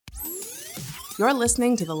You're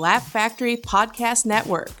listening to the Laugh Factory Podcast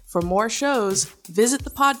Network. For more shows, visit the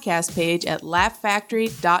podcast page at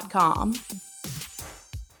laughfactory.com.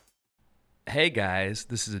 Hey guys,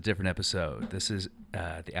 this is a different episode. This is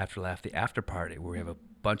the After Laugh, the After Party, where we have a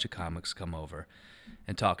bunch of comics come over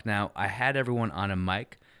and talk. Now, I had everyone on a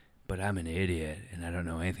mic, but I'm an idiot and I don't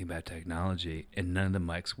know anything about technology, and none of the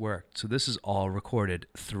mics worked. So this is all recorded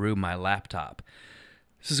through my laptop.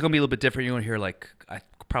 This is going to be a little bit different. You're going to hear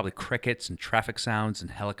probably crickets and traffic sounds and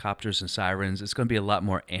helicopters and sirens. It's going to be a lot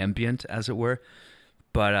more ambient, as it were.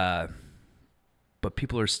 But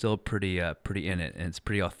people are still pretty in it, and it's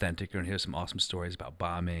pretty authentic. You're going to hear some awesome stories about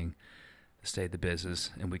bombing, the state of the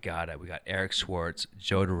business, and we got Eric Schwartz,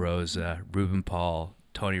 Joe DeRosa, Ruben Paul,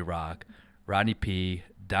 Tony Rock, Rodney P,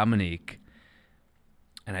 Dominique,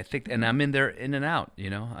 and I'm in there in and out.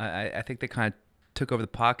 You know, I think they kind of took over the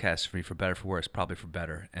podcast for me, for better, for worse, probably for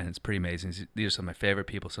better, and it's pretty amazing. These are some of my favorite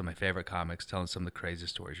people, some of my favorite comics, telling some of the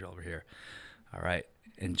craziest stories you'll ever hear. All right,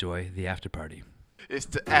 enjoy the after party. It's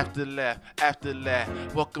the after laugh, after laugh.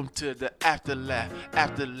 Welcome to the after laugh,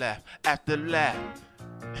 after laugh, after laugh,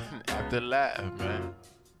 after laugh, man.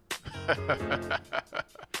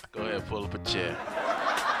 Go ahead, pull up a chair.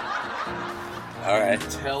 All right.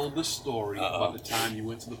 Tell the story about the time you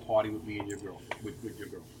went to the party with me and your girl, with your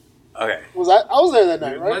girl. Okay. I was there that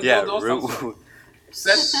night, right? Yeah. You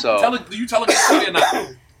tell the story or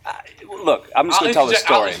not? Look, I'm just going to tell the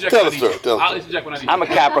story. Tell the story. I'll interject when I need you. I'm a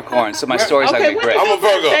Capricorn, so my story's not going to be great. I'm a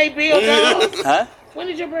Virgo. Hey, Bill Dawes. Huh? When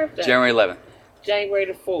is your birthday? January 11th. January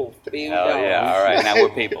the 4th. Bill Oh, Dawes. yeah. All right. Now we're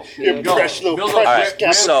people. Impressionable. All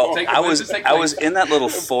right. So I was in that little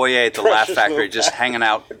foyer at the Laugh Factory, just hanging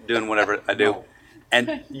out, doing whatever I do.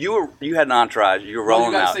 And you had an entourage. You were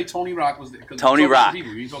rolling out. You got to say Tony Rock was there. Tony Rock. You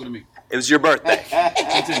ain't talking to me. It was your birthday.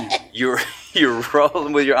 Continue. You're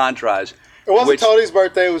rolling with your entourage. It wasn't Tony's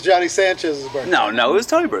birthday. It was Johnny Sanchez's birthday. No, it was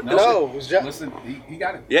Tony's birthday. No, it was Johnny. Listen, he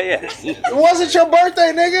got it. Yeah. It wasn't your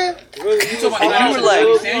birthday, nigga. You talking And you were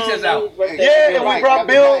like- Sanchez out. Yeah, and we brought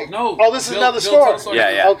Bill. No. Oh, this is another Bill story.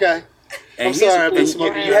 Yeah. Okay. And I'm sorry, I've been and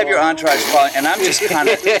smoking. you have your entourage following, and I'm just kind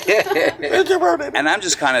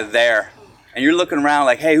of there. And you're looking around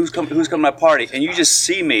like, hey, who's coming to my party? And you just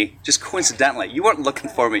see me, just coincidentally. You weren't looking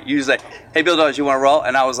for me. You just like, hey, Bill Dawes, you want to roll?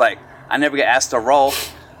 And I was like, I never get asked to roll.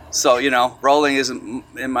 So, you know, rolling isn't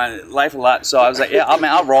in my life a lot. So I was like, yeah,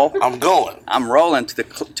 I'll roll. I'm going. I'm rolling to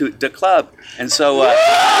the club. And so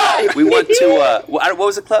we went to, what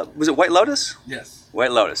was the club? Was it White Lotus? Yes.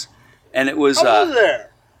 White Lotus. And it was, I was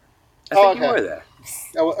there. I think you were there.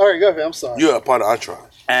 All right, go ahead. I'm sorry. You're a part of entourage.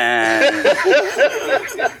 And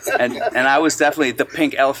I was definitely the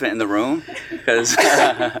pink elephant in the room because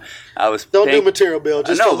I was. Don't pink. do material, Bill.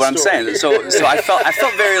 Just no, tell the but I'm story. saying so. I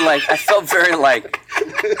felt very like.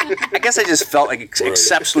 I guess I just felt like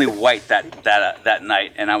exceptionally white that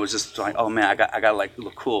night, and I was just like, oh man, I got like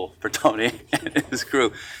look cool for Tony and his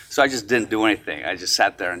crew. So I just didn't do anything. I just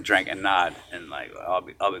sat there and drank and nod, and like I'll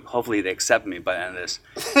be hopefully they accept me by the end of this.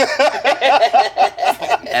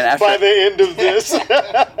 And By the end of this.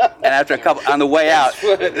 And after a couple, on the way out,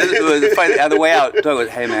 on the way out, Tony goes,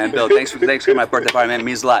 hey man, Bill, thanks for my birthday party, man, it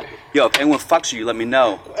means a lot. Yo, if anyone fucks you, let me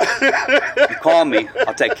know. You call me,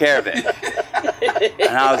 I'll take care of it.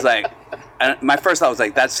 And I was like, and my first thought was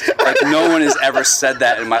like, that's like no one has ever said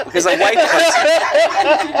that in my, because a white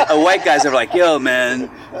guy's ever like, yo man,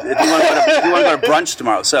 if you want to go to brunch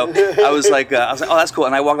tomorrow. So I was like, oh that's cool.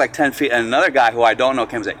 And I walked like 10 feet, and another guy who I don't know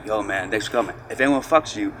came and was like, yo man, thanks for coming. If anyone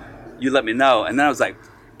fucks you, you let me know. And then I was like,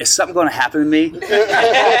 is something going to happen to me? What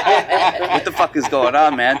the fuck is going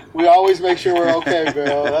on, man? We always make sure we're okay,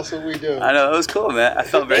 Bill. That's what we do. I know, it was cool, man. I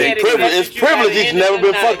felt very It's privilege he's never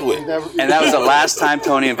been fucked with. And that was the last time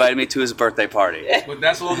Tony invited me to his birthday party. But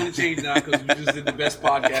that's all going to change now because we just did the best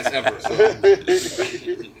podcast ever. So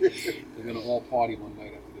we're going to all party one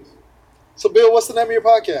night after this. So, Bill, what's the name of your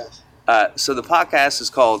podcast? So the podcast is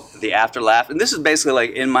called The After Laugh. And this is basically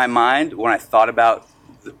like in my mind when I thought about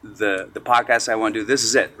the podcast I want to do. This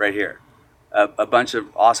is it right here. A bunch of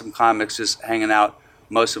awesome comics just hanging out.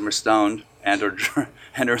 Most of them are stoned and are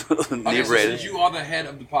inebriated. Okay, so since you are the head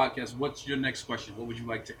of the podcast, what's your next question? What would you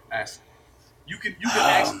like to ask? You can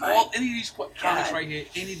ask any of these comics right here,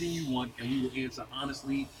 anything you want, and we will answer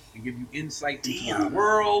honestly and give you insight into the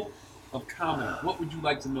world of comedy. What would you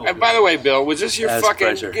like to know? And by the way, Bill, was this your I'll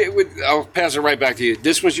pass it right back to you.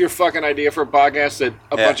 This was your fucking idea for a podcast that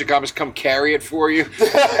a bunch of comics come carry it for you?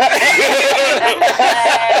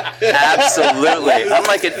 Absolutely. I'm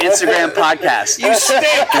like an Instagram podcast. You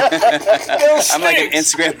stink. I'm like an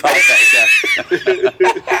Instagram podcast. Yeah.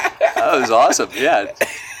 That was awesome. Yeah.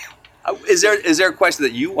 Is there a question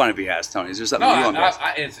that you want to be asked, Tony? Is there something you want to ask?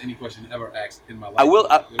 I answer any question ever asked in my life.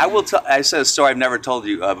 I will tell. I said a story I've never told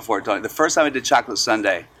you before, Tony. The first time I did Chocolate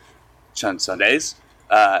Sundays,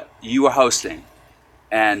 you were hosting,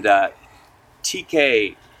 and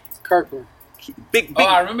TK Kirkland. Big. Oh,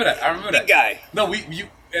 I remember that. Big guy. No,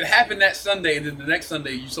 it happened that Sunday, and then the next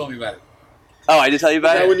Sunday you told me about it. Oh, I did tell you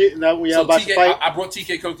about it. When you about to fight? I brought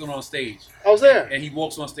TK Kirkland on stage. I was there. And he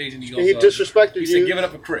walks on stage and he goes. And he disrespected you. He said, "Give it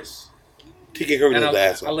up for Chris." TK Kirkland is an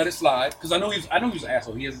asshole. I let it slide because I know he was an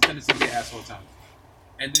asshole. He has a tendency to be an asshole all the time.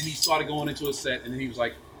 And then he started going into a set, and then he was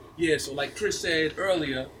like, "Yeah, so like Chris said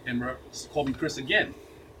earlier," and called me Chris again.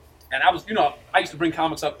 And I was, I used to bring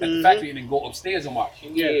comics up at the factory and then go upstairs and watch.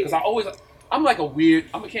 Yeah, because I'm like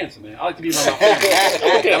I'm a cancer, man. I like to be around my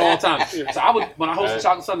family at all times. So when I hosted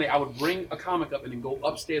Chocolate Sunday, I would bring a comic up and then go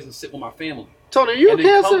upstairs and sit with my family. Tony, are you and a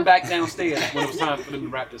then cancer? come back downstairs when it was time for them to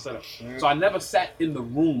wrap this up. So I never sat in the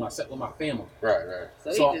room. I sat with my family. Right. So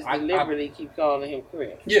he just deliberately keep calling him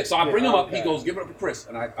Chris. Yeah, so I bring him up. He goes, "Give it up for Chris,"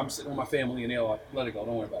 and I'm sitting with my family, and they're like, "Let it go.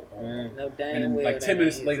 Don't worry about it." No damn and then well like 10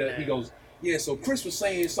 minutes that later, ain't he goes, "Yeah, so Chris was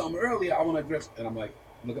saying something earlier. I want to address," and I'm like,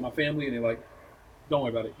 look at my family, and they're like, "Don't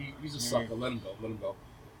worry about it. He's a sucker. Let him go."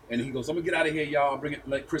 And he goes, "I'm gonna get out of here, y'all.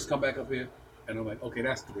 Let Chris come back up here." And I'm like, "Okay,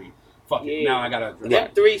 that's 3. Fuck it. Now I gotta address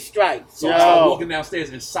it." 3 strikes. So I start walking downstairs,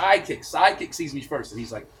 and Sidekick sees me first, and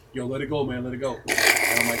he's like, "Yo, let it go, man, let it go."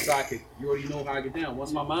 And I'm like, "Sidekick, you already know how I get down.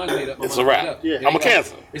 Once my mind's made up, It's a wrap. Yeah. I'm a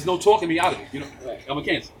cancer. There's no talking me out of it. I'm a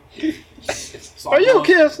cancer." So Are you a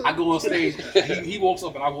cancer? I go on stage. He walks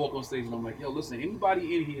up, and I walk on stage, and I'm like, "Yo, listen,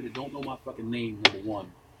 anybody in here that don't know my fucking name, number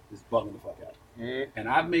one, is bugging the fuck out." And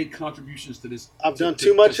I've made contributions to this. I've done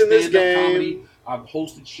too much in this game. Comedy. I've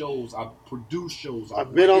hosted shows. I've produced shows.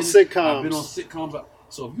 I've been on sitcoms. I've been on sitcoms.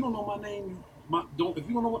 So if you don't know my name, if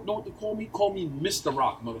you don't know what to call me Mr.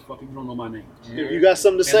 Rock, motherfucker. If you don't know my name. If you got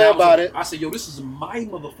something to say about it. I said, "Yo, this is my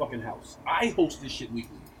motherfucking house. I host this shit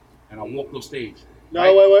weekly." And I walked off stage. No,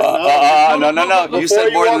 wait. No. You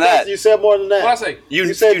said more than that. You said more than that. What I say?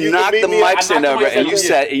 You said you knocked the mic stand over, and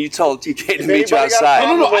you told TK to meet you outside.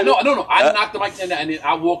 No. I knocked the mic stand down, and then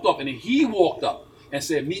I walked up, and then he walked up and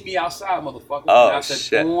said, "Meet me outside, motherfucker." Oh, and I said,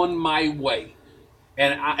 shit. "On my way."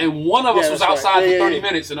 And one of us was outside for 30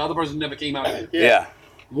 minutes, and the other person never came out of it. Yeah.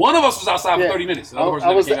 One of us was outside for 30 minutes, and the other person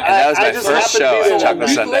never came out. That was my first show at Chocolate A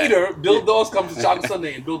week Sunday. later, Bill Dawes comes to Chocolate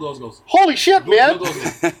Sunday, and Bill Dawes goes, "Holy shit, man!" Bill Dawes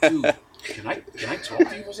goes, "Dude, can I talk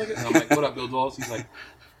to you for a second?" And I'm like, "What up, Bill Dawes?" He's like,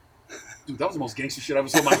 "Dude, that was the most gangster shit I ever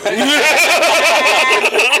saw in my life."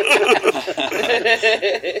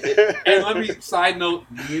 And let me side note: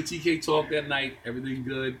 me and TK talked that night. Everything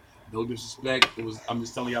good. No disrespect. I'm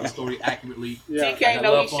just telling y'all the story accurately. Yeah. TK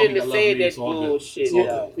know he shouldn't have said that bullshit.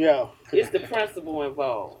 Yeah. It's the principle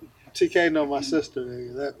involved. TK know my sister.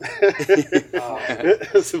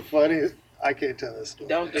 It's the funniest. I can't tell that story.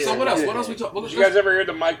 Don't do So it. what else? What else we talk? Did you guys ever hear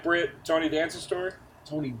the Mike Britt, Tony Danza story?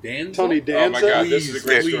 Tony Danza. Tony Danza. Oh my God, this is a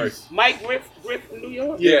great story. Mike Griff from New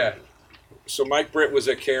York? Yeah. So Mike Britt was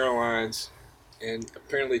at Caroline's, and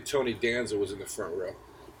apparently Tony Danza was in the front row.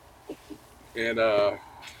 And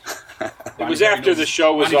it was after the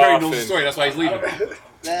show was Bonnie Perry off. knows the story. That's why he's leaving. It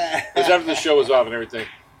was after the show was off and everything.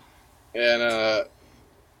 And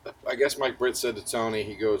I guess Mike Britt said to Tony,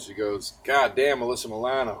 he goes, "God damn, Alyssa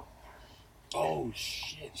Milano. Oh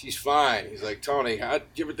shit, she's fine." He's like, "Tony, do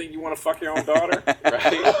you ever think you want to fuck your own daughter?"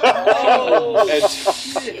 Right? Oh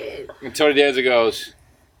shit. And Tony Danza goes,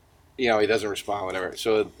 he doesn't respond, whatever.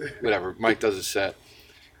 So whatever, Mike does his set,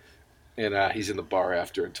 and he's in the bar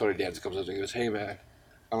after, and Tony Danza comes up and he goes, "Hey man,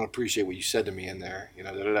 I don't appreciate what you said to me in there,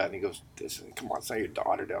 And he goes, "Listen, come on, it's not your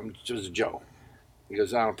daughter, dude. It's just a joke." He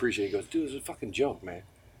goes, "I don't appreciate it." He goes, "Dude, it's a fucking joke, man."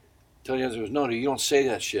 Tony Danza goes, "No, dude, you don't say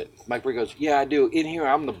that shit." Mike Britt goes, "Yeah, I do. In here,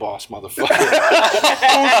 I'm the boss, motherfucker." Who's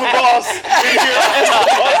the boss?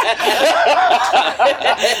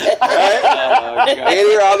 In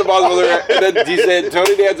here, I'm the boss, motherfucker. And then he said,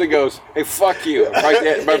 Tony Danza goes, "Hey, fuck you."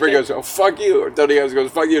 Mike Britt goes, "Oh, fuck you." Or Tony Danza goes,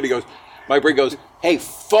 "Fuck you." And he goes, Mike Britt goes, "Hey,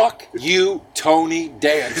 fuck you, Tony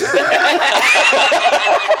Danza."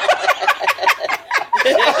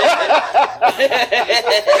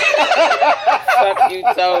 Fuck you,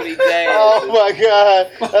 Tony Danza. Oh my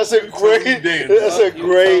God, that's a great. That's a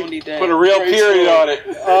great. Put a real period on it.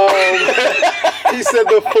 He said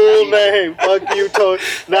the full name. Fuck you, Tony.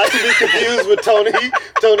 Not to be confused with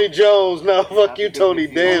Tony Jones. No, fuck you, Tony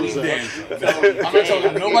Danza. I'm not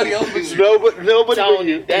telling nobody else but you. Nobody.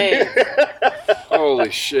 Tony Danza. Holy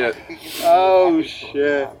shit. Oh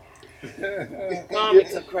shit.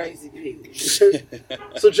 Comics are crazy people.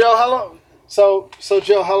 So Joe, how long? So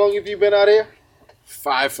Joe, how long have you been out here?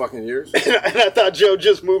 5 fucking years. And I thought Joe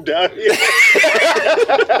just moved out here.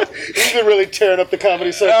 He's been really tearing up the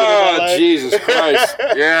comedy circuit. Oh, Jesus Christ.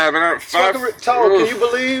 Yeah, I've been out 5 Tom, can you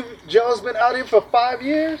believe Joe's been out here for 5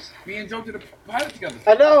 years? Me and Joe did a pilot together.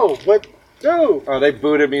 I know, but dude. Oh, they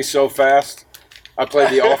booted me so fast. I played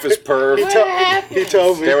the office perv. He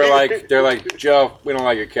told me. They're like, Joe, we don't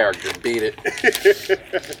like your character. Beat it.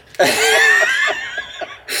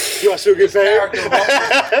 You want to get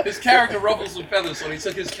paid? His character ruffles some feathers, so they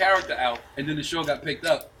took his character out, and then the show got picked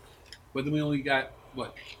up. But then we only got,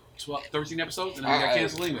 what, 13 episodes, and then we got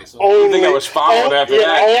canceled anyway. So I think I was followed after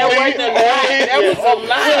that. That was a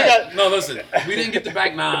lie. No, listen, we didn't get the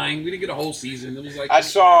back 9. We didn't get a whole season. It was like I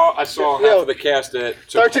saw half of the cast that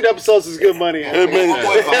took 13 episodes is good money. It means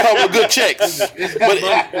a couple of good checks. But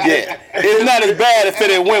it's not as bad if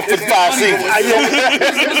it went for 5 seasons.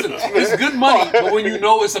 Listen, it's good money, but when you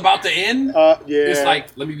know it's about to end, it's like,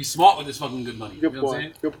 let me be smart with this fucking good money. Good You know what I'm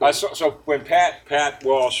point. saying? Good point. So when Pat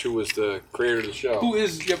Walsh, who was the creator of the show, Who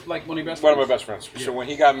is like one of your best one friends? of my best friends. So when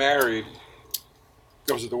he got married,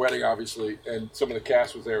 I was at the wedding, obviously, and some of the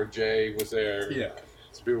cast was there. Jay was there. Yeah.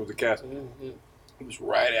 Some people with the cast. It was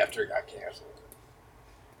right after it got canceled.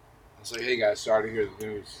 I was like, hey guys, sorry to hear the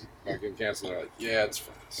news. Not getting canceled. They're like, yeah, it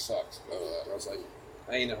sucks. I was like,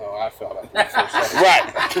 I ain't know how I felt after the first episode.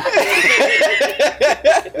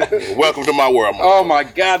 Right. Welcome to my world. Oh my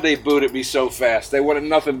God, they booted me so fast. They wanted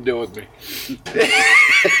nothing to do with me.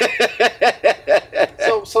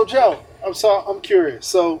 So Joe, I'm curious.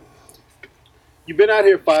 So you've been out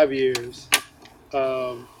here 5 years.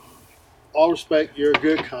 All respect, you're a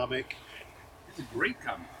good comic. It's a great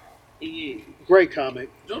comic. Great comic.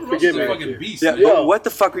 Joe Forgive Rogan's a me. fucking beast. Yeah, man. Yo. what the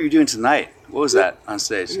fuck are you doing tonight? What was that on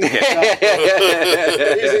stage? He's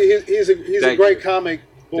a Thank great you. comic.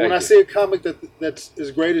 But Thank when I you. see a comic that's as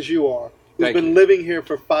great as you are, who's Thank been you. living here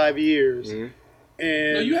for 5 years, Mhm.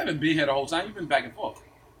 and No, you haven't been here the whole time. You've been back and forth.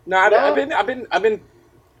 No, I've been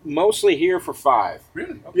mostly here for 5.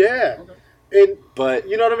 Really? Okay. yeah, Okay. and But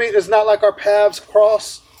you know what I mean. It's not like our paths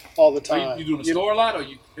cross all the Are time. you doing the store a lot, or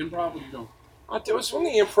you improv? Or you don't? I was from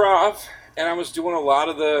the improv, and I was doing a lot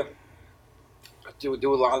of the. I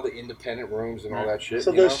do a lot of the independent rooms and all that shit.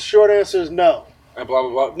 So you the know? short answer is no. And blah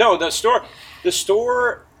blah blah. No, the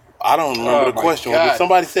store. I don't remember Oh the my question. God. Did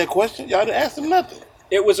somebody say a question? Y'all didn't ask them nothing.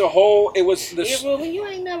 It was a whole. It was the. Yeah, well, you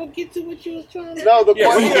ain't never get to what you was trying to No, the Yeah,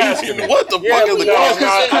 question what are you asking? What the Yeah, fuck is the no, question?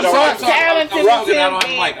 I don't- I'm sorry. Talented I'm wrong, as I don't have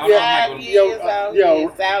him, a mic. I don't man. have a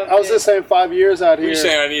mic. I was just saying 5 years out here. You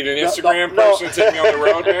saying I need an No, Instagram no. person to take me on the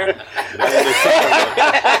road, man?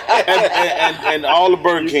 and all the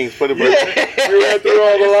Burger Kings for the Burger King. We ran through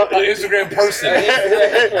all the An Instagram person.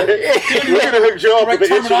 We're gonna hook Joe up with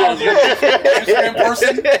Correct the terminology. Instagram. Instagram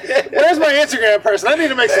person. Where's my Instagram person? I need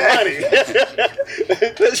to make some money.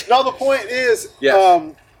 No, the point is, Yes.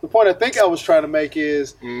 the point I think I was trying to make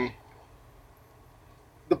is,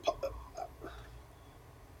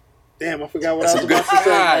 damn, I forgot what I was about to say.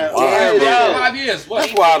 God now. damn, 5 years. What?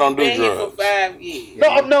 That's why I don't do Been here drugs. for 5 years.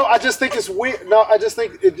 No, I just think it's weird. No, I just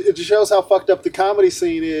think it just shows how fucked up the comedy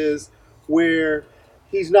scene is, where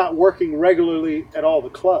he's not working regularly at all the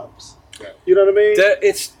clubs. You know what I mean?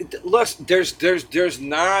 Look, there's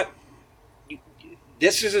not.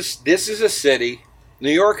 This is a city. New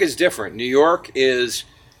York is different. New York is,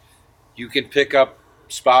 you can pick up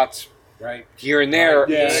spots Right. here and there,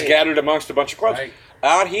 Yeah. scattered amongst a bunch of clubs. Right.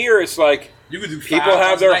 Out here, it's like You could do People 5 have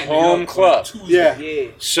times their a night in New home York club. on Tuesday.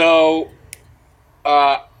 Yeah. so.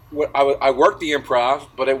 I worked the improv,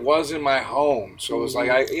 but it wasn't my home, so it was like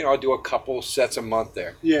I do a couple sets a month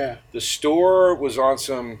there. Yeah. The store was on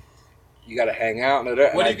some. You got to hang out. And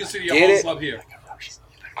What do you consider your did home it. club here?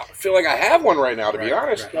 I feel like I have one right now, to be Right,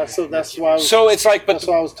 honest. right. That's why. So it's like, That's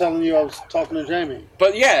why I was telling you I was talking to Jamie.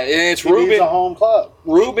 but yeah, and it's He needs Ruben. a home club.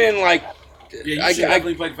 Ruben, like, Yeah, you I- should I-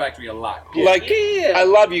 definitely play the Factory a lot. like Yeah. I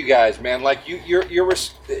love you guys, man. Like you're.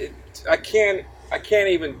 I can't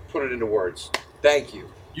even put it into words. Thank you.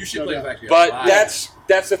 You should No play the doubt. Factory a But lot.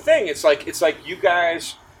 that's the thing. It's like you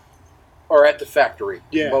guys are at the Factory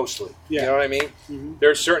Yeah. mostly. Yeah. You know what I mean? Mhm.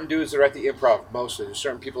 There's certain dudes that are at the Improv mostly. There's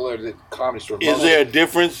certain people that are at the Comedy Store. Is mostly. there a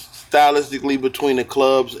difference stylistically between the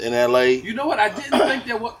clubs in LA? You know what? I didn't think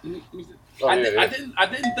there was. Oh, I yeah.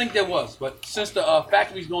 didn't think there was. But since the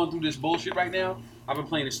Factory's going through this bullshit right now, I've been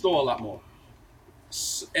playing the store a lot more.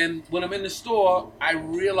 And when I'm in the store, I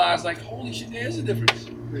realize like, holy shit, there is a difference.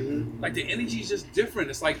 Like the energy's just different.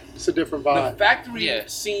 It's like It's a different the vibe. Factory Yeah.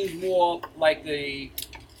 seems more like a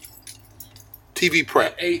TV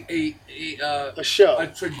prep. A show. a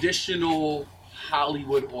traditional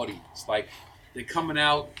Hollywood audience. Like they're coming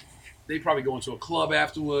out, they probably go into a club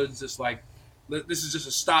afterwards. It's like this is just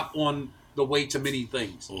a stop on the way to many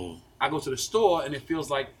things. I go to the store and it feels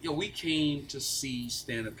like, we came to see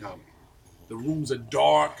stand-up comedy. The rooms are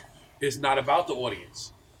dark. It's not about the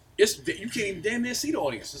audience. You can't even damn near see the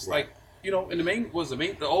audience. It's like, in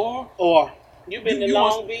the OR? Or you been to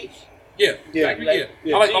Long Beach? Yeah. Factory,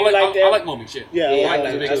 yeah. I like Long Beach. Yeah, I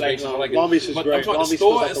like Long Beach is but great. I'm talking Long the Beach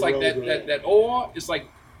store. feels like It's a like road that OR. It's like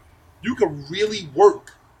you can really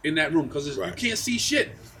work in that room because you can't see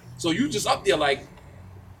shit. So you just up there like,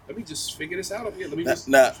 let me just figure this out up here. Let me just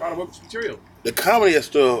try to work this material. The comedy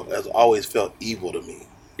store has always felt evil to me.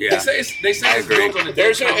 Yeah. They say it's built on the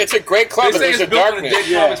dead. It's a great club, but there's a darkness.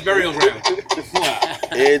 Comics burial ground.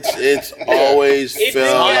 It's always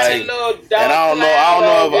felt like, and I don't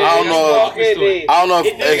know if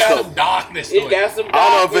It got some darkness to it. I don't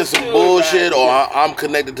know if it's some bullshit or I'm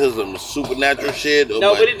connected to some supernatural shit.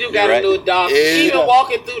 No, but it do got a little dark. Even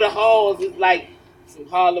walking through the halls is like some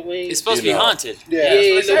Halloween. It's supposed to be haunted.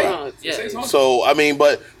 It's haunted. So I mean,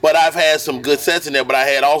 but I've had some good sets in there, but I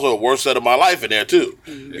had also a worst set of my life in there too.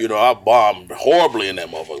 I bombed horribly in that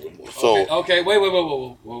motherfucker. So okay, wait.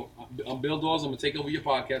 I'm Bill Dawes. I'm gonna take over your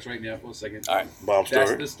podcast right now for a second. All right, bomb story.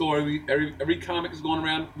 That's the story. Every comic is going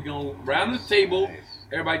around. We're going around the table.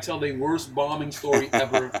 Everybody tell their worst bombing story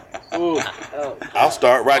ever. I'll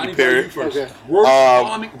start. Rodney Perry. Okay.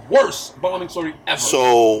 Worst bombing story ever.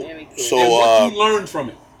 So and what you learned from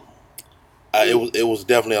it. It was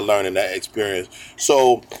definitely a learning that experience.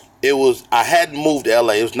 So I hadn't moved to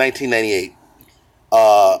LA. It was 1998.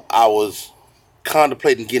 I was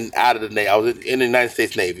contemplating getting out of the Navy. I was in the United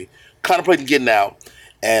States Navy, contemplating getting out,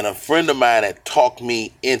 and a friend of mine had talked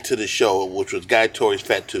me into the show, which was Guy Torry's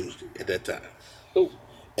Fat Tuesday at that time. Ooh.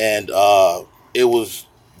 And it was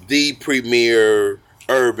the premier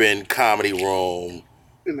urban comedy room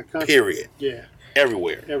in the country. Period. Yeah.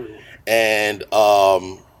 Everywhere. And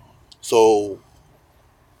so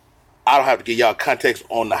I don't have to give y'all context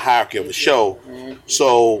on the hierarchy of the show.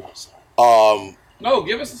 So no,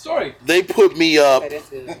 give us the story. They put me up.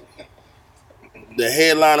 The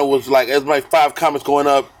headliner was like, as my 5 comics going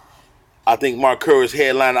up, I think Mark Curry's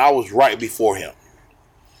headliner, I was right before him.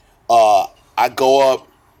 I go up,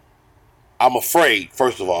 I'm afraid,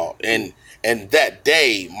 first of all. And that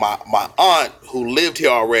day, my aunt, who lived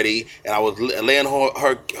here already, and I was laying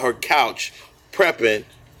on her couch prepping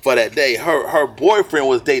for that day, her boyfriend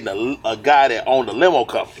was dating a guy that owned a limo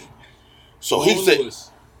company. So he said... Lewis.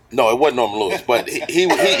 No, it wasn't Norman Lewis, but he's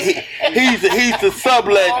the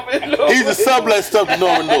sublet stuff to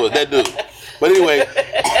Norman Lewis, that dude. But anyway,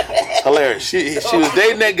 hilarious. She was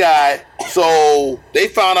dating that guy, so they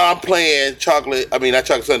found out I'm playing not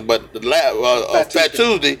Chocolate Sunday, but the Fat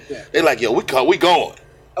Tuesday. They're like, yo, we going.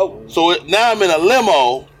 Oh, so now I'm in a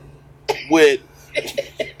limo with 8 people.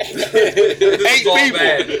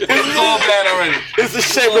 It's all bad already. It's a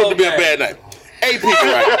shame to be a bad night. 8 people,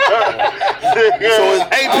 right? So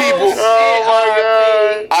it's 8 people. Oh my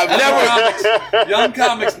God! I've Young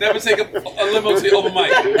comics never take a limo to open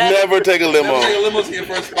mic. Never take a limo. Never take a limo to your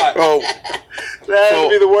first spot. Oh, that would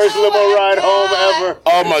be the worst limo ride home ever.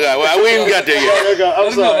 Oh my God! Well, we ain't got there yet.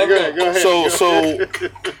 I'm sorry. Go ahead. So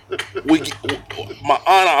my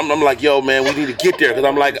aunt, I'm like, yo, man, we need to get there because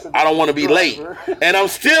I'm like, I don't want to be late, and I'm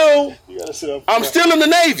still in the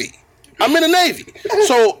Navy. I'm in the Navy,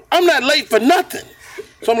 so I'm not late for nothing.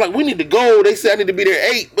 So I'm like, we need to go. They said I need to be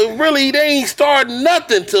there 8, but really they ain't starting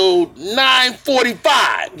nothing till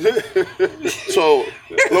 9:45. So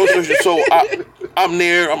I'm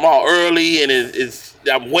there. I'm all early, and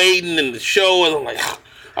I'm waiting in the show, and I'm like,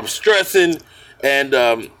 I'm stressing, and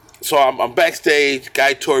so I'm backstage.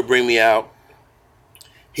 Guy Torry bring me out.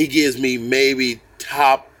 He gives me maybe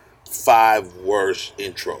top 5 worst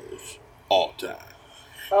intros all time.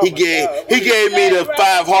 He gave me the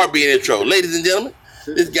 5 heartbeat intro. Ladies and gentlemen,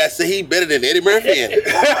 this guy said he better than Eddie Murphy and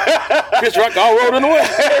Chris Rock all rolled in the way.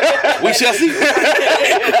 We shall see. He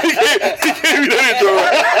gave me that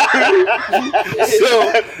intro.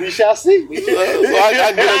 So we shall see. So I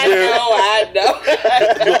get there. I know.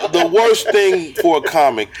 The worst thing for a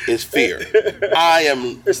comic is fear.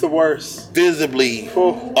 It's the worst. Visibly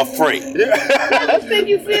afraid. I think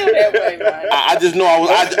you feel that way, right? I just know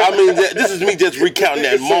I mean, this is me just recounting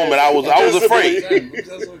that moment. I was afraid.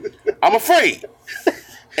 I'm afraid.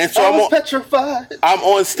 And so I'm petrified. I'm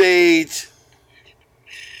on stage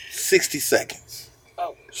 60 seconds.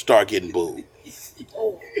 Start getting booed.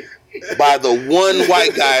 By the one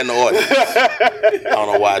white guy in the audience. I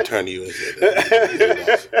don't know why I turned to you and said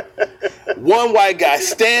that. One white guy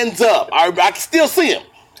stands up. I can still see him.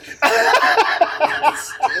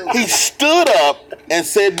 He stood up and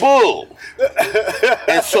said boo.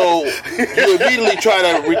 And so you immediately try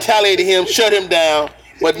to retaliate to him, shut him down.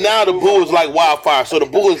 But now the boo is like wildfire. So the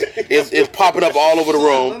boo is popping up all over the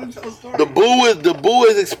room. The boo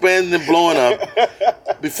is expanding and blowing up.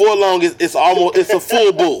 Before long, it's a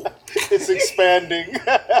full boo. It's expanding.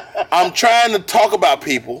 I'm trying to talk about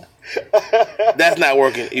people. That's not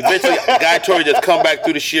working. Eventually, Guy Tori just come back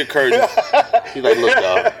through the sheer curtain. He's like, look,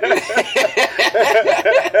 dog.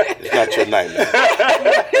 It's not your night, man.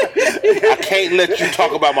 I can't let you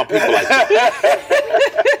talk about my people like that.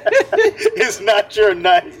 It's not your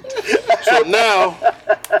night. So now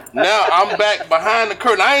I'm back behind the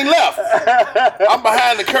curtain. I ain't left. I'm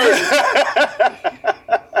behind the curtain.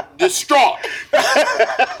 Distraught.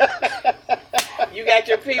 You got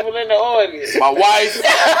your people in the audience. My wife,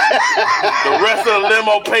 the rest of the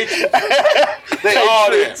limo patrons, they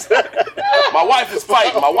all there. My wife is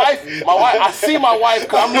fighting. My wife. I see my wife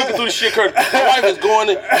because I'm looking through the shit curtain. My wife is going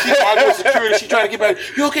in. She's arguing with security. She's trying to get back.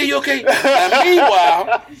 You okay? And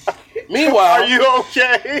meanwhile, are you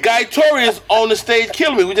okay? Guy Tori is on the stage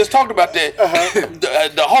killing me. We just talked about that.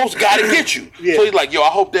 The host got to get you. Yeah. So he's like, yo, I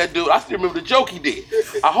hope that dude. I still remember the joke he did.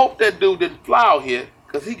 I hope that dude didn't fly out here.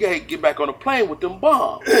 Because he can't get back on the plane with them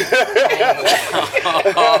bombs. That's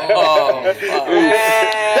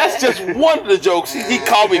just one of the jokes. He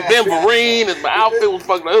called me Ben Vereen, and my outfit was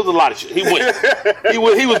fucking. It was a lot of shit. He went.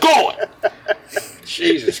 He was going.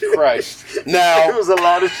 Jesus Christ. Now, it was a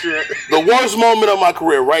lot of shit. The worst moment of my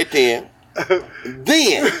career right then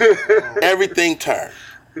everything turned.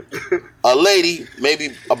 A lady,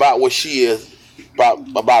 maybe about what she is,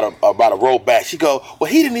 about a row back, she go,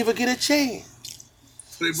 well, he didn't even get a chance.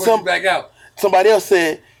 So they brought you back out. Somebody else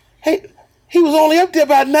said, hey, he was only up there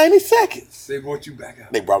about 90 seconds. They brought you back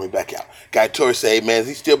out. They brought me back out. Guy Tori said, hey, man, is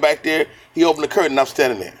he still back there? He opened the curtain, I'm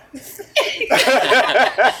standing there. Pushed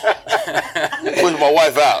my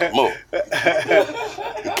wife out. Move.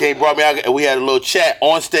 He came, brought me out, and we had a little chat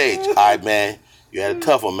on stage. All right, man, you had a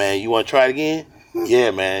tough one, man. You want to try it again?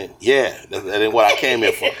 Yeah, man. Yeah, that ain't what I came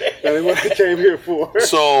here for. That ain't what I came here for.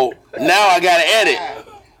 So now I got to edit.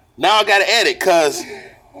 Because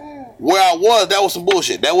where I was, that was some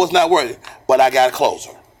bullshit. That was not working. But I got a closer.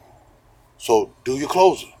 So do your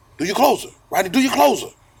closer. Right? Do your closer.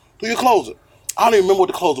 I don't even remember what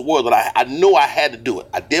the closer was, but I knew I had to do it.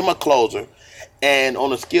 I did my closer, and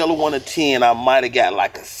on a scale of 1 to 10, I might have got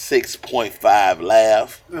like a 6.5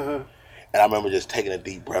 laugh. And I remember just taking a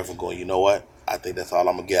deep breath and going, you know what? I think that's all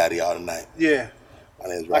I'm going to get out of y'all tonight. Yeah. I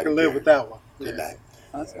can live with that one. Good night.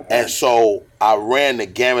 And so I ran the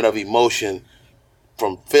gamut of emotion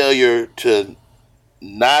from failure to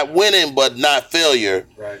not winning, but not failure.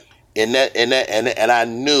 Right. And I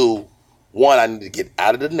knew, one, I needed to get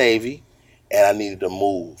out of the Navy, and I needed to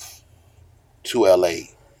move to LA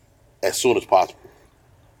as soon as possible.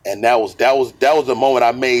 And that was the moment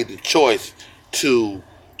I made the choice to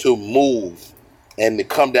move and to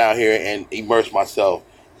come down here and immerse myself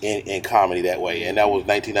in comedy that way. And that was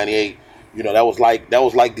 1998. You know, that was like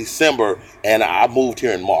December, and I moved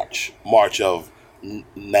here in March of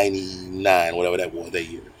 99, whatever that was that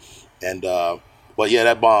year. And but yeah,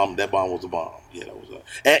 that bomb was a bomb. Yeah, that was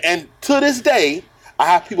and to this day, I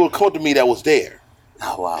have people come to me that was there.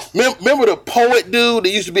 Oh wow! Remember the poet dude that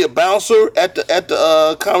used to be a bouncer at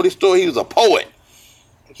the comedy store? He was a poet.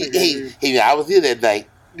 I was here that night.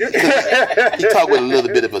 He talked with a little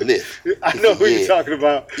bit of a lift. I know who you're talking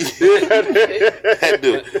about. That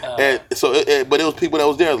dude. And so, but it was people that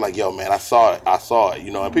was there. I was like, yo, man, I saw it.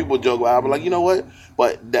 You know, and people would joke about it. I was like, you know what?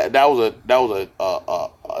 But that was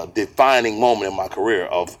a defining moment in my career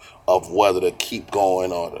of whether to keep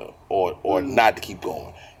going or not to keep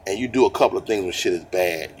going. And you do a couple of things when shit is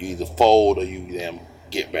bad. You either fold or you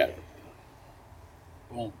get better.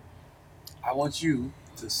 Boom. I want you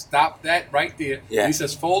to stop that right there. Yeah. He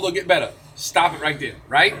says fold or get better. Stop it right there,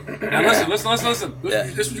 right? Now listen. Yeah.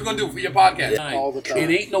 This is what you're going to do for your podcast. Yeah. All the time. It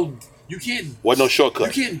ain't no, you can't. Wasn't no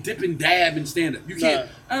shortcut. You can't dip and dab and stand up. You can't,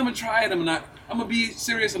 I'm going to try it, I'm not. I'm going to be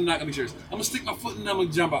serious, I'm not going to be serious. I'm going to stick my foot in and I'm going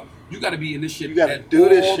to jump out. You got to be in this shit at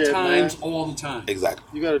all times, all the time. Exactly.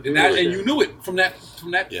 You got to do that. And you knew it from that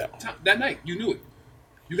that night. You knew it.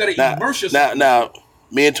 You got to immerse yourself. Now,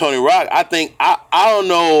 me and Tony Rock, I think, I don't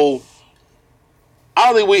know, I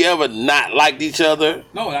don't think we ever not liked each other.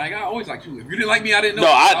 No, I always liked you. If you didn't like me, I didn't know.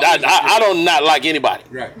 No, I don't not like anybody.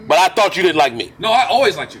 Right. But I thought you didn't like me. No, I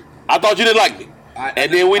always liked you. I thought you didn't like me.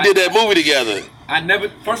 Then we did that movie together.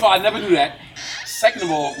 First of all, I never knew that. Second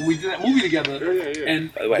of all, when we did that movie together,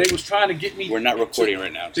 and By the way, they was trying to get me. We're not recording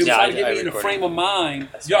right now. They were trying to get me in a frame of mind.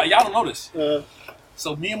 Y'all don't know this.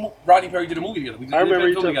 So me and Rodney Perry did a movie together. We did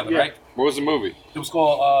a film together, right? What was the movie? It was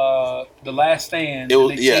called The Last Stand. It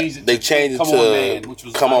was, they changed it to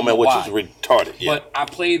Come On Man, which was retarded. But I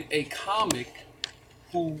played a comic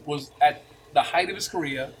who was at the height of his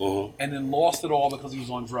career and then lost it all because he was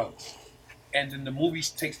on drugs. And then the movie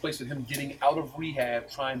takes place with him getting out of rehab,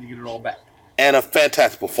 trying to get it all back. And a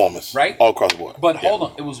fantastic performance, right? All across the board. But hold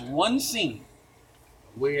on, it was one scene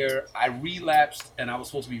where I relapsed and I was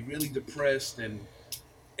supposed to be really depressed and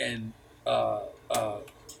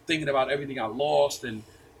thinking about everything I lost, and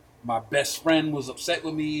my best friend was upset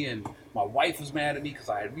with me, and my wife was mad at me because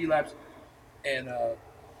I had relapsed. And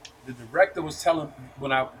the director was telling,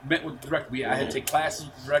 when I met with the director, I had to take classes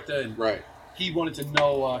with the director, and he wanted to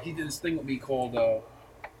know, he did this thing with me called, it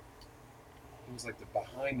was like the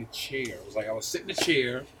behind the chair. It was like I was sitting in a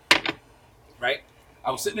chair, right?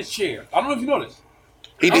 I was sitting in a chair. I don't know if you know this.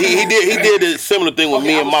 He did a similar thing with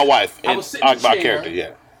me and my wife in my character,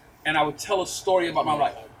 yeah. And I would tell a story about my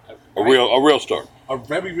life. A real story. A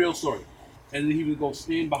very real story. And then he would go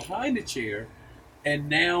stand behind the chair and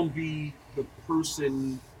now be the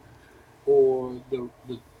person or the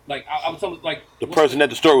like I would tell it like the person that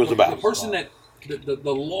the story was about. The person that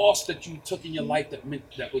the loss that you took in your life that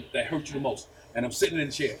that hurt you the most. And I'm sitting in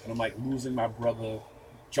the chair and I'm like losing my brother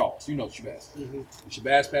Charles. You know Shabazz.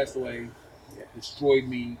 Shabazz passed away, destroyed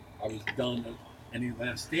me. I was done. And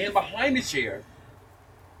I stand behind the chair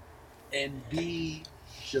and be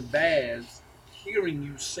Shabazz hearing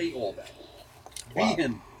you say all that. Be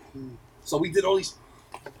him. So we did all these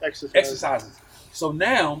exercises. So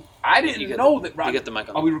now I didn't know that. You get the mic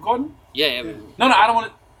on. Are we recording? Yeah. No, I don't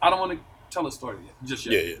want to tell a story yet. Just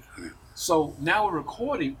yet. Yeah. So now we're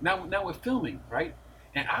recording. Now we're filming, right?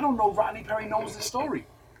 And I don't know Rodney Perry knows this story.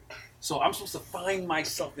 So I'm supposed to find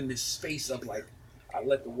myself in this space of like, I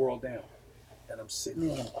let the world down. And I'm sitting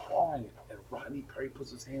there and I'm crying. And Rodney Perry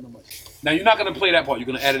puts his hand on my shoulder. Now you're not going to play that part. You're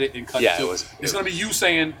going to edit it and cut it too. It's going to be you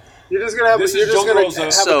saying, you're just going to have,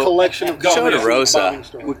 a collection of Joe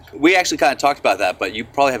DeRosa. We actually kind of talked about that, but you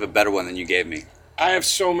probably have a better one than you gave me. I have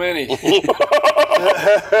so many. I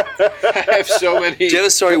have so many. Do you have a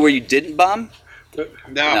story where you didn't bomb?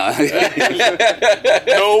 No.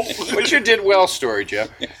 No. What's your did well story, Joe?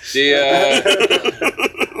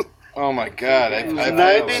 Oh my God! I've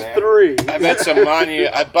 93. I've had some money.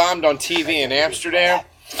 I bombed on TV in Amsterdam.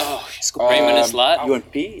 Oh, Raymond and Slot. You want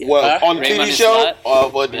pee? Well, on the TV show,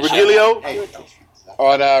 what Regilio?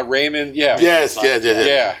 On Raymond, yeah. Yes.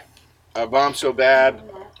 Yeah. I bombed so bad. No,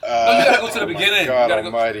 you gotta go to the beginning. God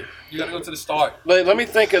Almighty! You gotta go to the start. Let me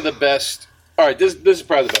think of the best. All right, this is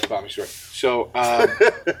probably the best bombing story. So,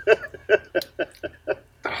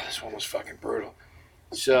 this one was fucking brutal.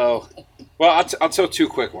 So, well, I'll tell two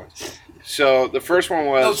quick ones. So the first one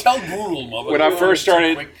was tell brutal, mother. When I first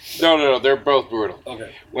started. No, they're both brutal.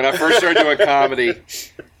 Okay. When I first started doing comedy,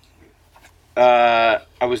 I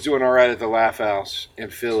was doing all right at the Laugh House in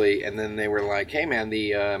Philly, and then they were like, "Hey, man,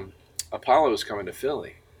 the Apollo is coming to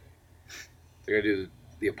Philly. They're gonna do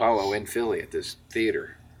the Apollo in Philly at this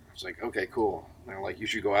theater." I was like, "Okay, cool." And they're like, "You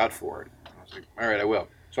should go out for it." I was like, "All right, I will."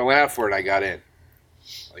 So I went out for it. And I got in.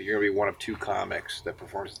 You're gonna be one of two comics that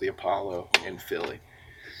performs at the Apollo in Philly.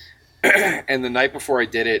 And the night before I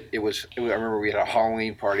did it, I remember we had a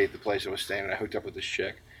Halloween party at the place I was staying, and I hooked up with this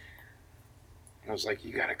chick. And I was like,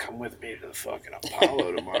 "You gotta come with me to the fucking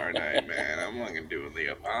Apollo tomorrow night, man. I'm fucking doing the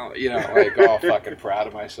Apollo." You know, like all fucking proud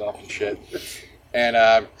of myself and shit.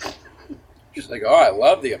 And she's like, "Oh, I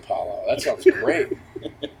love the Apollo. That sounds great."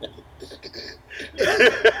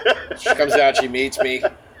 She comes out, she meets me.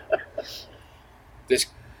 This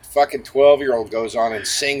fucking 12-year-old goes on and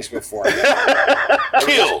sings before me.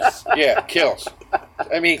 Kills. Yeah, kills.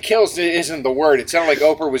 I mean, kills isn't the word. It sounded like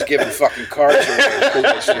Oprah was giving fucking cards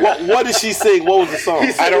away. What did she sing? What was the song?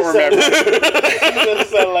 I don't remember. It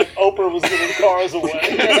sounded like Oprah was giving cars away.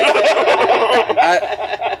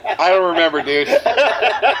 I don't remember, dude.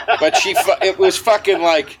 But it was fucking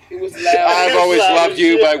like, It was loud. "I've Always Loved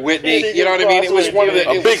You" by Whitney. You know what I mean? It was one of the...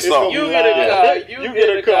 A big song. You get a car. You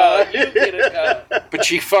get a car. You get a car. But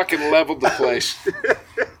she fucking leveled the place.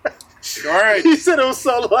 All right. He said it was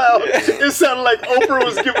so loud. It sounded like Oprah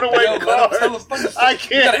was giving away cars. I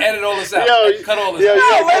can't. You gotta edit all this out. Cut all this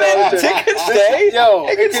out. It can stay. Yo,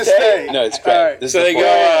 it can stay. No, it's great. All right. So they go,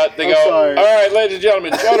 sorry. "All right, ladies and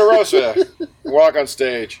gentlemen, Joe DeRosa." Walk on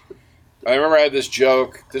stage. I remember I had this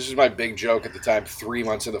joke. This was my big joke at the time, 3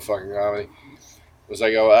 months into fucking comedy. Was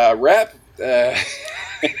I go, rap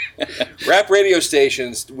radio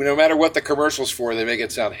stations, no matter what the commercial's for, they make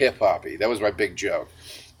it sound hip-hoppy. That was my big joke.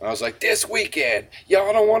 And I was like, "This weekend,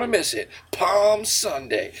 y'all don't want to miss it. Palm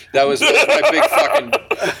Sunday." That was my big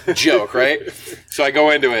fucking joke, right? So I go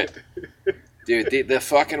into it. Dude, the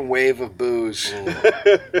fucking wave of booze.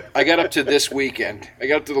 I got up to this weekend. I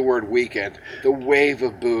got up to the word weekend. The wave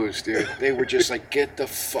of booze, dude. They were just like, get the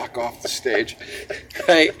fuck off the stage.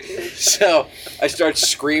 Right? So I start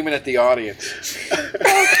screaming at the audience.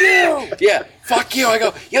 Fuck you! Yeah, fuck you. I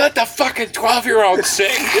go, you let the fucking 12-year-old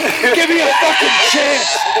sing. Give me a fucking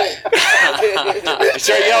chance. I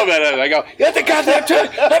start yelling at them. I go, you let the goddamn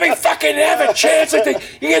 12, let me fucking have a chance. I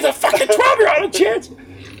think you give the fucking 12-year-old a chance.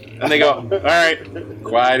 And they go, all right,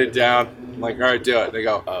 quiet it down. I'm like, all right, do it. They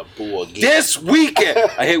go, boo again. This weekend.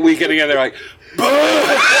 I hit weekend again. They're like, boo. You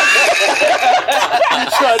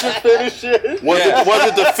tried to finish it. Was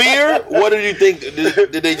it the fear? What did you think?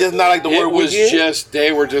 Did they just not like the word weekend?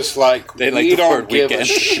 They were just like, They like we the don't word give weekend. a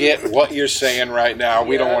shit what you're saying right now.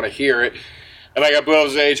 We don't want to hear it. And I got put on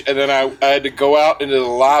stage, and then I had to go out into the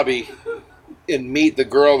lobby and meet the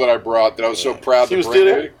girl that I brought that I was so proud She to was bring still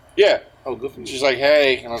with there? me. Yeah. Oh, good for you. She's like,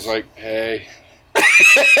 hey. And I was like, hey. I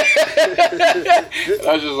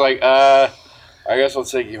was just like, I guess I'll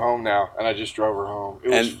take you home now. And I just drove her home. It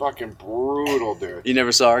was And- fucking brutal, dude. You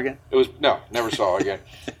never saw her again? It was, no, never saw her again.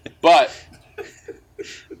 But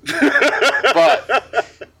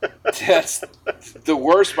that's the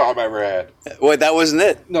worst bomb I ever had. Wait, that wasn't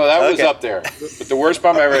it. No, that was Okay. up there. But the worst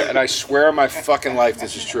bomb I ever had, and I swear on my fucking life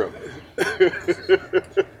this is true.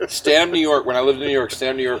 Stam New York, when I lived in New York,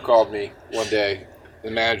 Stam New York called me one day,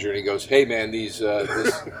 the manager, and he goes, hey man, this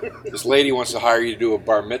lady wants to hire you to do a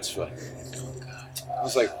bar mitzvah. I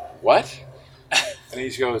was like, what? And he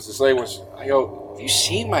goes, this lady wants, I go, have you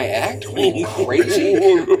seen my act? Are you crazy?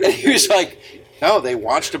 And he was like, no, they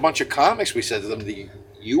watched a bunch of comics. We said to them,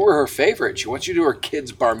 you were her favorite. She wants you to do her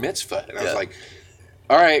kid's bar mitzvah. And I was like,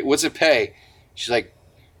 all right, what's it pay? She's like,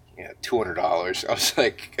 yeah, $200. I was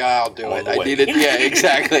like, I'll do it. I need it. Yeah,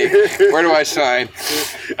 exactly. Where do I sign?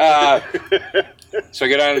 So I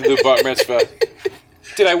get out and do bar mitzvah.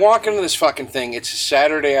 Dude, I walk into this fucking thing. It's a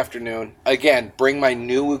Saturday afternoon. Again, bring my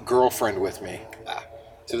new girlfriend with me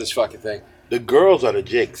to this fucking thing. The girls are the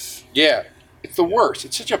jigs. Yeah, it's the worst.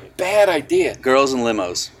 It's such a bad idea. Girls and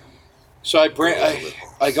limos. So I go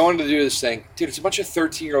in to do this thing. Dude, it's a bunch of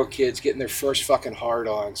 13-year-old kids getting their first fucking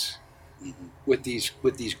hard-ons with these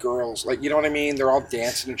girls. Like, you know what I mean? They're all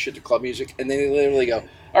dancing and shit to club music. And they literally go,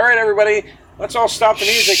 all right, everybody, let's all stop the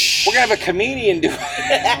music. We're going to have a comedian do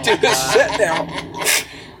a set now.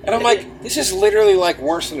 And I'm like, this is literally like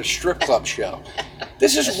worse than a strip club show.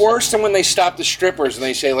 This is worse than when they stop the strippers and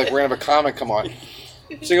they say, like, we're going to have a comic come on.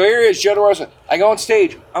 So here he is, Joe DeRosa. I go on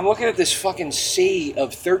stage. I'm looking at this fucking sea of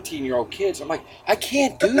 13-year-old kids. I'm like, I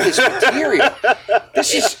can't do this material.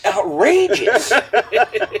 This is outrageous. So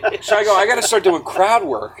I go, I got to start doing crowd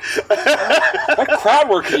work. What crowd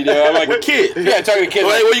work can you do? I'm like, With kids? Yeah, talking to kids.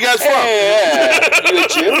 Hey, where you guys from? Hey, you a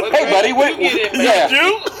Jew? Hey, buddy, where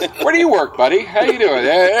do you work, buddy? How you doing?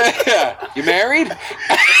 Yeah. You married?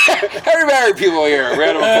 Every married people here.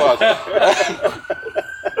 Round of applause.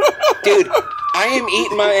 Dude, I am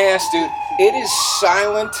eating my ass, dude. It is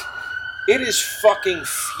silent. It is fucking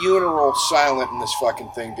funeral silent in this fucking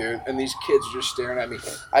thing, dude. And these kids are just staring at me.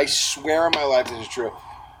 I swear on my life this is true.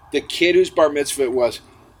 The kid whose bar mitzvah it was,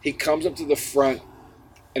 he comes up to the front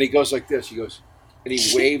and he goes like this. He goes, and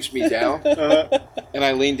he waves me down. And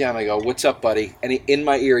I lean down and I go, what's up, buddy? And in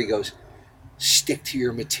my ear he goes, stick to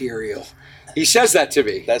your material. He says that to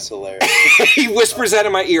me. That's hilarious. He whispers that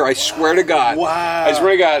in my ear. I swear to God. Wow. I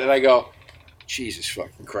swear to God. And I go, Jesus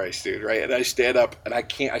fucking Christ, dude, right? And I stand up and I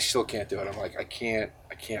still can't do it. I'm like, I can't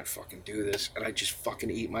fucking do this. And I just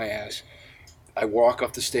fucking eat my ass. I walk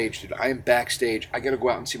off the stage, dude. I am backstage. I gotta go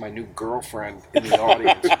out and see my new girlfriend in the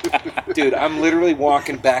audience. Dude, I'm literally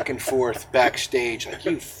walking back and forth backstage like,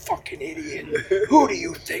 you fucking idiot. Who do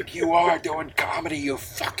you think you are doing comedy, you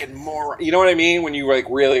fucking moron? You know what I mean? When you like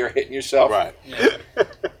really are hitting yourself? Right.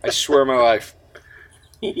 I swear on my life.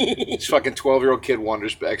 This fucking 12-year-old kid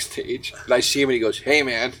wanders backstage. And I see him and he goes, hey,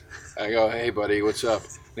 man. I go, hey, buddy, what's up?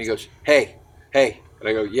 And he goes, hey. And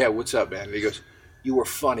I go, yeah, what's up, man? And he goes, you were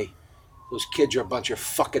funny. Those kids are a bunch of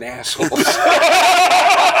fucking assholes. That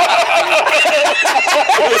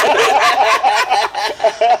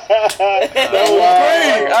was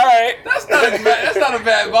great. All right. That's not a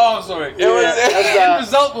bad bomb story. The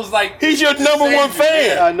result was like, he's your number one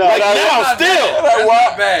fan. I know. Like That's now, still. That's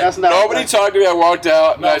not bad. That's not Nobody talked to me. I walked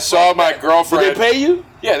out and I saw my girlfriend. Did they pay you?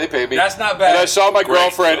 Yeah, they paid me. That's not bad. And I saw my Great.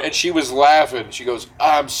 girlfriend and she was laughing. She goes,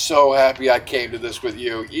 I'm so happy I came to this with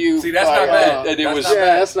you. See, that's not bad. And it That's was. not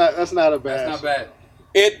bad. That's not a bad. That's not bad.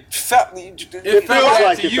 It felt. It Feels felt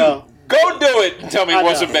like to it you. though. Go do it and tell me it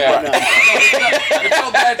wasn't bad. It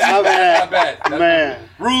felt bad to you. I'm That's not bad. That's Man.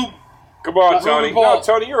 Rube, Come on, Tony. Paul. No,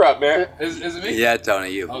 Tony, you're up, man. Is it me? Yeah, Tony,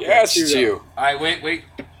 you. Okay. Yes, it's you. All right, wait.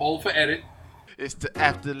 Hold for edit. It's the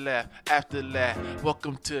afterlife, afterlife.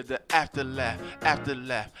 Welcome to the afterlife,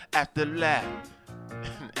 afterlife, afterlife.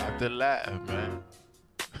 Afterlife, man.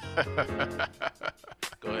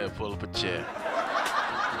 Go ahead, pull up a chair.